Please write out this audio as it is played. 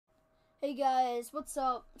Hey guys, what's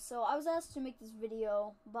up? So I was asked to make this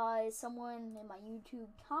video by someone in my YouTube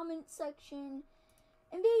comment section,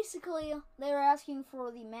 and basically they were asking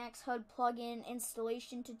for the Max Hud Plugin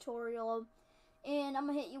installation tutorial, and I'm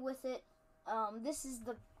gonna hit you with it. This is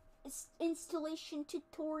the installation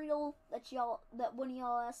tutorial that one of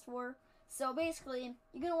y'all asked for. So basically,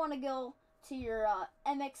 you're gonna want to go to your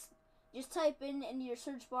MX. Just type in into your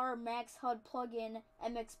search bar Max Hud Plugin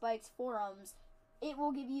MX Bikes forums. It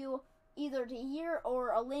will give you either to here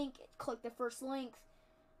or a link. Click the first link.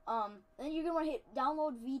 Then you're gonna want to hit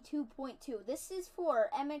download v2.2. This is for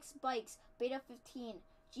MX Bikes Beta 15,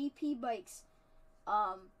 GP Bikes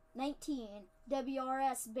 19,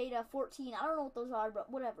 WRS Beta 14. I don't know what those are, but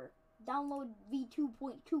whatever. Download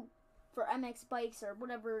v2.2 for MX Bikes or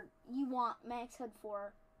whatever you want Max Hud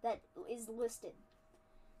for that is listed.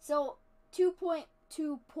 So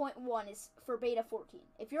 2.2.1 is for Beta 14.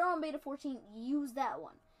 If you're on Beta 14, use that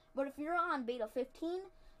one. But if you're on Beta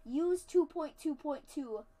 15, use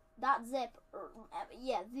 2.2.2.zip or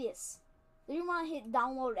this. Then you want to hit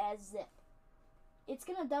download as zip. It's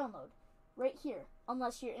gonna download right here,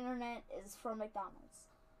 unless your internet is from McDonald's.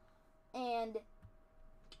 And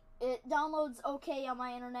it downloads okay on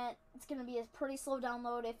my internet. It's gonna be a pretty slow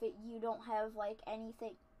download if you don't have like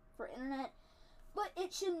anything for internet. But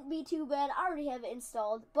it shouldn't be too bad. I already have it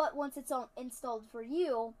installed. But once it's installed for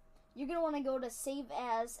you, you're going to want to go to Save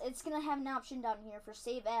As. It's going to have an option down here for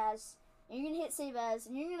Save As. And you're going to hit Save As,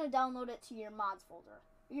 and you're going to download it to your mods folder.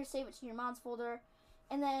 You're going to save it to your mods folder.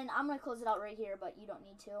 And then I'm going to close it out right here, but you don't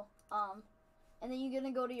need to. And then you're going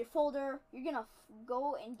to go to your folder. You're going to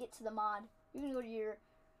go and get to the mod. You're going to go to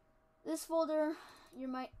this folder, your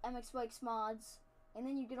MX Bikes mods. And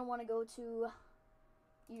then you're going to want to go to,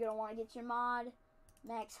 you're going to want to get your mod,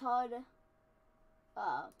 Max Hud.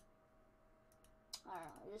 I don't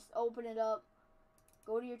know, just open it up,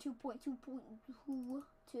 go to your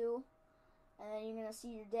 2.2.2, and then you're going to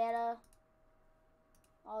see your data,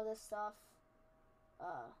 all this stuff.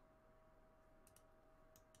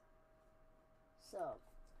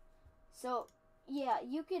 So yeah,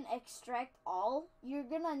 you can extract all. You're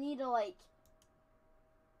going to need to like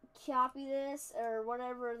copy this or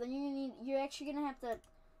whatever. Then you're actually going to have to,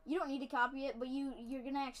 you don't need to copy it, but you're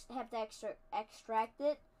going to have to extract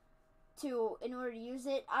it in order to use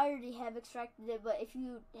it. I already have extracted it, but if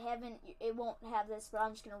you haven't, it won't have this. But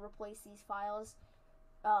I'm just gonna replace these files.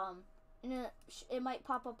 And it might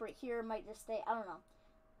pop up right here. It might just stay. I don't know.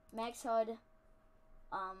 Max Hud.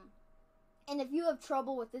 And if you have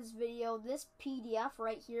trouble with this video, this PDF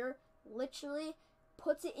right here literally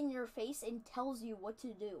puts it in your face and tells you what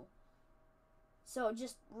to do. So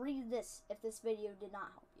just read this if this video did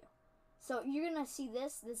not help you. So you're gonna see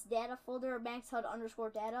this data folder, Max Hud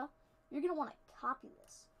 _data. You're going to want to copy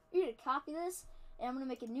this. You're going to copy this, and I'm going to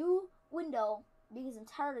make a new window because I'm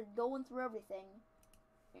tired of going through everything.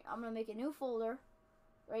 I'm going to make a new folder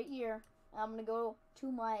right here, and I'm going to go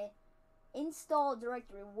to my install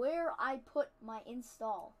directory where I put my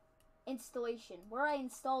installation, where I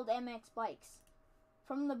installed MX Bikes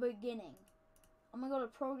from the beginning. I'm going to go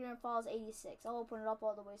to Program Files 86. I'll open it up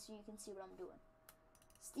all the way so you can see what I'm doing.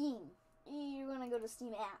 Steam. You're going to go to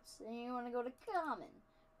Steam Apps, and you're going to go to Common.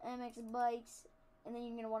 MX Bikes, and then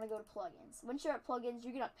you're going to want to go to plugins. Once you're at plugins,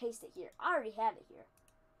 you're going to paste it here. I already have it here.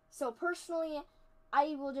 So personally,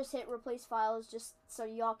 I will just hit replace files just so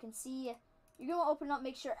y'all can see. You're going to open up,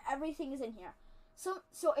 make sure everything is in here. So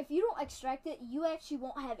if you don't extract it, you actually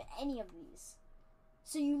won't have any of these.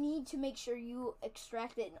 So you need to make sure you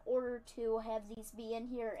extract it in order to have these be in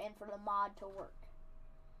here and for the mod to work.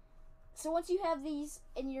 So once you have these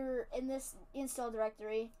in this install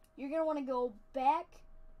directory, you're going to want to go back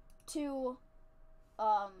to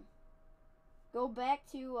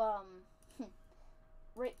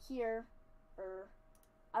right here, or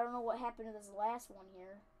I don't know what happened to this last one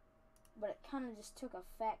here, but it kind of just took a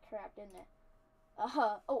fat crap, didn't it?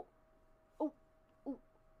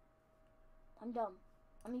 I'm dumb.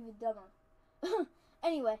 I'm even dumber.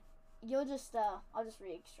 Anyway, I'll just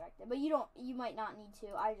re-extract it, but you might not need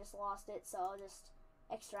to. I just lost it, so I'll just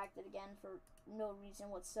extract it again for no reason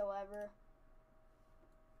whatsoever.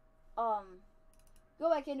 Go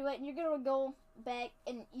back into it, and you're gonna go back,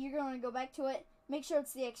 and you're gonna go back to it. Make sure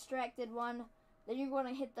it's the extracted one. Then you're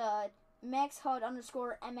gonna hit the Max Hud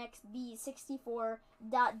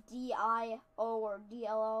 _MXB64.dio or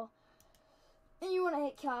DLO. Then you wanna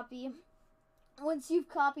hit copy. Once you've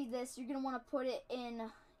copied this, you're gonna wanna put it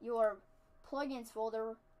in your plugins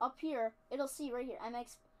folder up here. It'll see right here,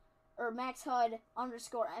 Max Hud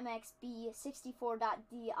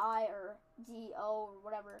 _MXB64.di or DO or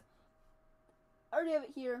whatever. I already have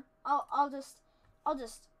it here. I'll just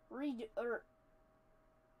redo, or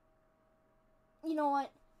you know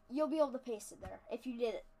what? You'll be able to paste it there if you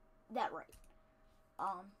did it that right.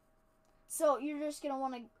 So you're just gonna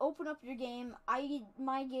want to open up your game.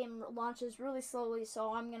 My game launches really slowly,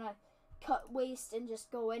 so I'm gonna cut waste and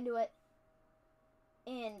just go into it.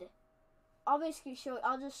 And I'll just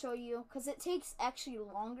show you, because it takes actually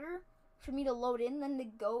longer for me to load in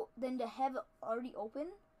than to have it already open.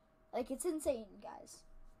 Like, it's insane, guys.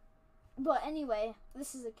 But anyway,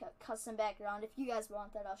 this is a custom background. If you guys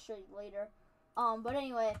want that, I'll show you later. But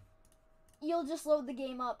anyway, you'll just load the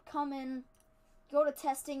game up, come in, go to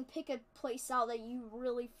testing, pick a place out that you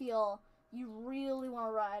really feel you really want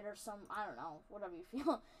to ride, or I don't know, whatever you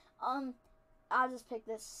feel. I'll just pick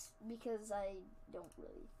this because I don't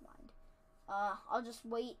really mind. I'll just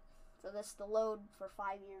wait for this to load for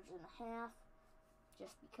 5 years and a half,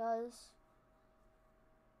 just because.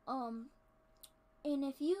 And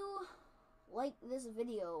if you like this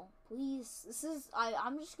video, please,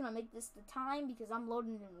 I'm just gonna make this the time because I'm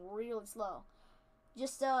loading in really slow.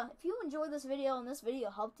 Just, if you enjoyed this video and this video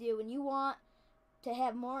helped you and you want to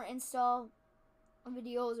have more install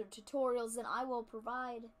videos or tutorials, then I will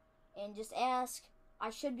provide, and just ask. I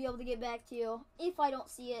should be able to get back to you. If I don't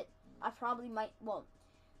see it, I probably won't.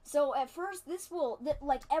 So at first,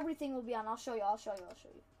 like, everything will be on. I'll show you.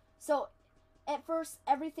 So at first,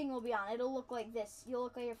 everything will be on. It'll look like this. You'll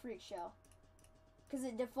look like a freak show, because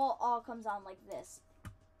the default all comes on like this.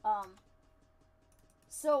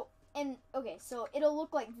 So it'll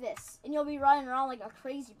look like this, and you'll be running around like a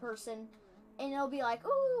crazy person, and it'll be like,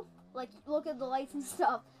 ooh, like, look at the lights and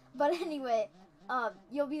stuff. But anyway,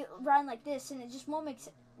 you'll be riding like this, and it just won't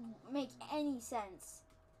make any sense.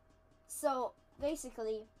 So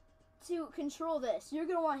basically, to control this, you're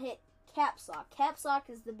gonna want to hit caps lock. Caps lock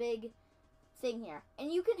is the big thing here,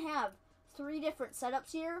 and you can have 3 different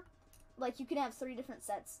setups here. Like, you can have 3 different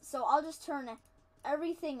sets. So I'll just turn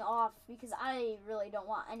everything off because I really don't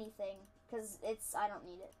want anything, because I don't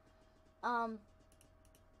need it.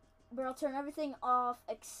 But I'll turn everything off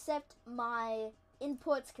except my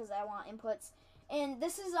inputs, because I want inputs. And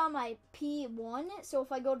this is on my P1, so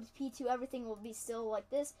if I go to P2, everything will be still like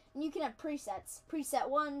this. And you can have presets. Preset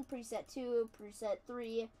 1, preset 2, preset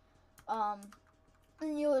 3.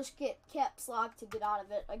 And you'll just get caps lock to get out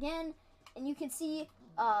of it again. And you can see,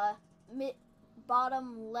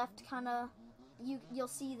 bottom left, kind of, you'll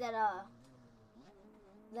see that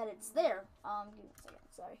that it's there. Give me a second,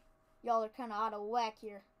 sorry. Y'all are kind of out of whack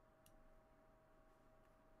here.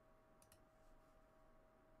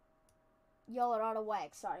 Y'all are out of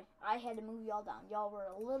whack, sorry. I had to move y'all down. Y'all were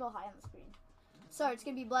a little high on the screen. Sorry, it's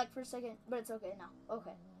gonna be black for a second, but it's okay now.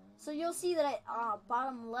 Okay. So you'll see that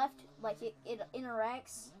bottom left, like, it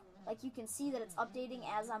interacts. Like, you can see that it's updating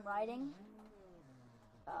as I'm riding.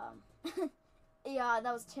 Yeah,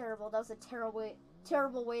 that was terrible. That was a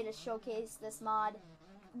terrible way to showcase this mod.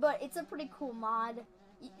 But it's a pretty cool mod.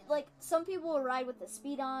 Like, some people will ride with the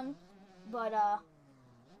speed on, but, I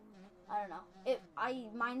don't know.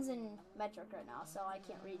 Mine's in metric right now, so I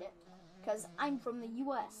can't read it. Because I'm from the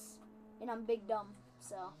US, and I'm big dumb,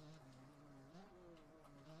 so.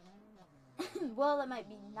 Well, that might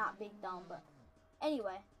be not big dumb, but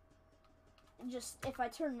anyway. Just, if I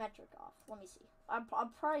turn metric off, let me see. I'm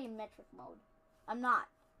probably in metric mode. I'm not.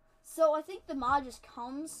 So I think the mod just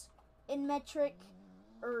comes in metric,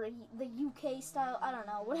 or the UK style, I don't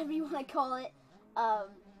know, whatever you want to call it.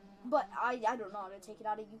 But I don't know how to take it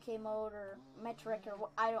out of UK mode or metric, or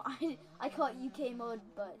what. I call it UK mode,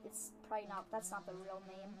 but it's probably not, that's not the real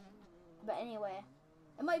name. But anyway,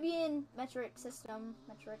 it might be in metric system,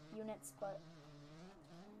 metric units, but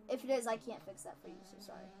if it is, I can't fix that for you, so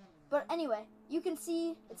sorry. But anyway, you can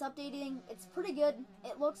see it's updating. It's pretty good.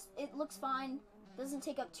 It looks fine. Doesn't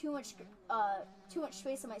take up too much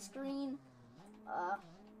space on my screen.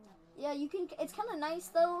 Yeah, you can. It's kind of nice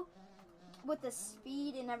though, with the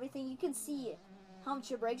speed and everything. You can see how much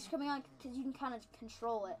your brakes are coming on, because you can kind of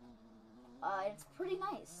control it. It's pretty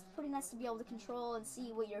nice. Pretty nice to be able to control and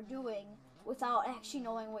see what you're doing without actually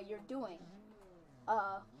knowing what you're doing.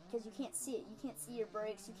 Because you can't see it. You can't see your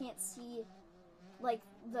brakes. You can't see, like,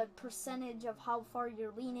 the percentage of how far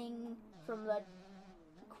you're leaning from the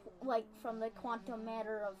quantum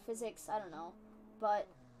matter of physics. I don't know, but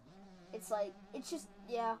it's like, it's just,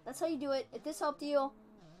 yeah, that's how you do it. If this helped you,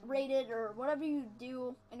 rate it, or whatever you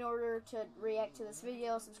do in order to react to this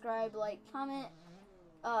video. Subscribe, like, comment.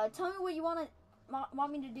 Tell me what you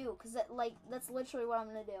want me to do, because that's literally what I'm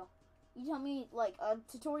gonna do. You tell me, like, a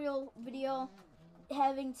tutorial video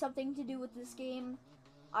having something to do with this game,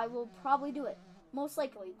 I will probably do it. Most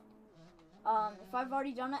likely. If I've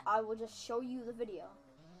already done it, I will just show you the video.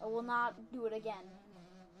 I will not do it again.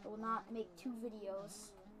 will not make 2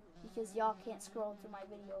 videos because y'all can't scroll through my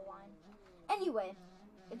video line. Anyway,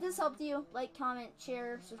 if this helped you, like, comment,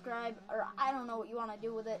 share, subscribe, or I don't know what you want to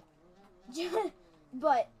do with it.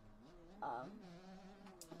 But,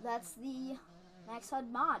 that's the Max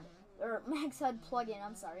Hud mod, or Max Hud plugin,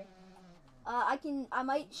 I'm sorry. I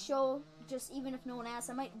might show, just even if no one asks,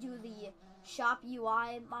 I might do the shop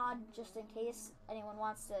UI mod, just in case anyone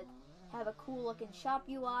wants to have a cool looking shop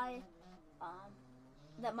UI.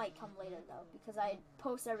 That might come later though, because I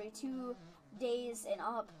post every 2 days and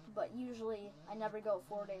up, but usually I never go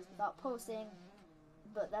 4 days without posting,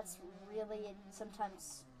 but that's really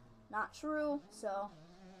sometimes not true, so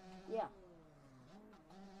yeah.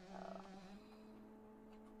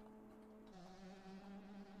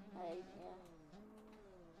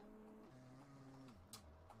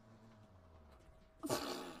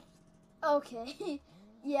 Okay.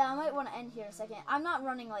 Yeah, I might want to end here a second. I'm not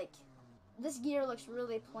running, like, this gear looks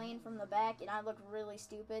really plain from the back, and I look really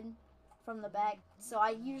stupid from the back. So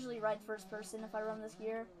I usually ride first person if I run this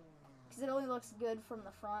gear, because it only looks good from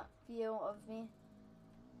the front view of me,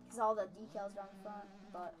 because all the decals down the front.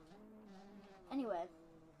 But anyway,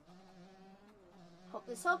 hope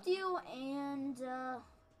this helped you, and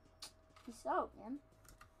peace out, man.